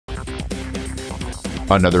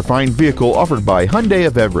Another fine vehicle offered by Hyundai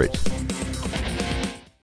of Everett.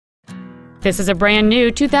 This is a brand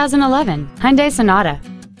new 2011 Hyundai Sonata.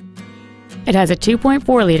 It has a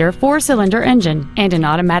 2.4-liter four-cylinder engine and an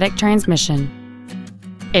automatic transmission.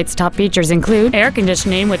 Its top features include air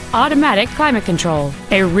conditioning with automatic climate control,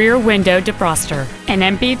 a rear window defroster, an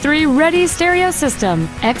MP3-ready stereo system,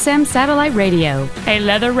 XM satellite radio, a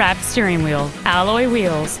leather-wrapped steering wheel, alloy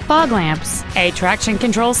wheels, fog lamps, a traction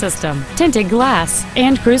control system, tinted glass,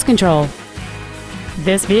 and cruise control.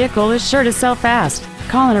 This vehicle is sure to sell fast.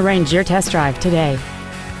 Call and arrange your test drive today.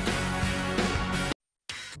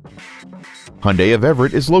 Hyundai of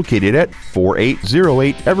Everett is located at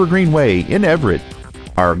 4808 Evergreen Way in Everett.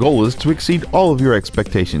 Our goal is to exceed all of your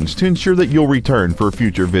expectations to ensure that you'll return for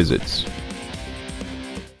future visits.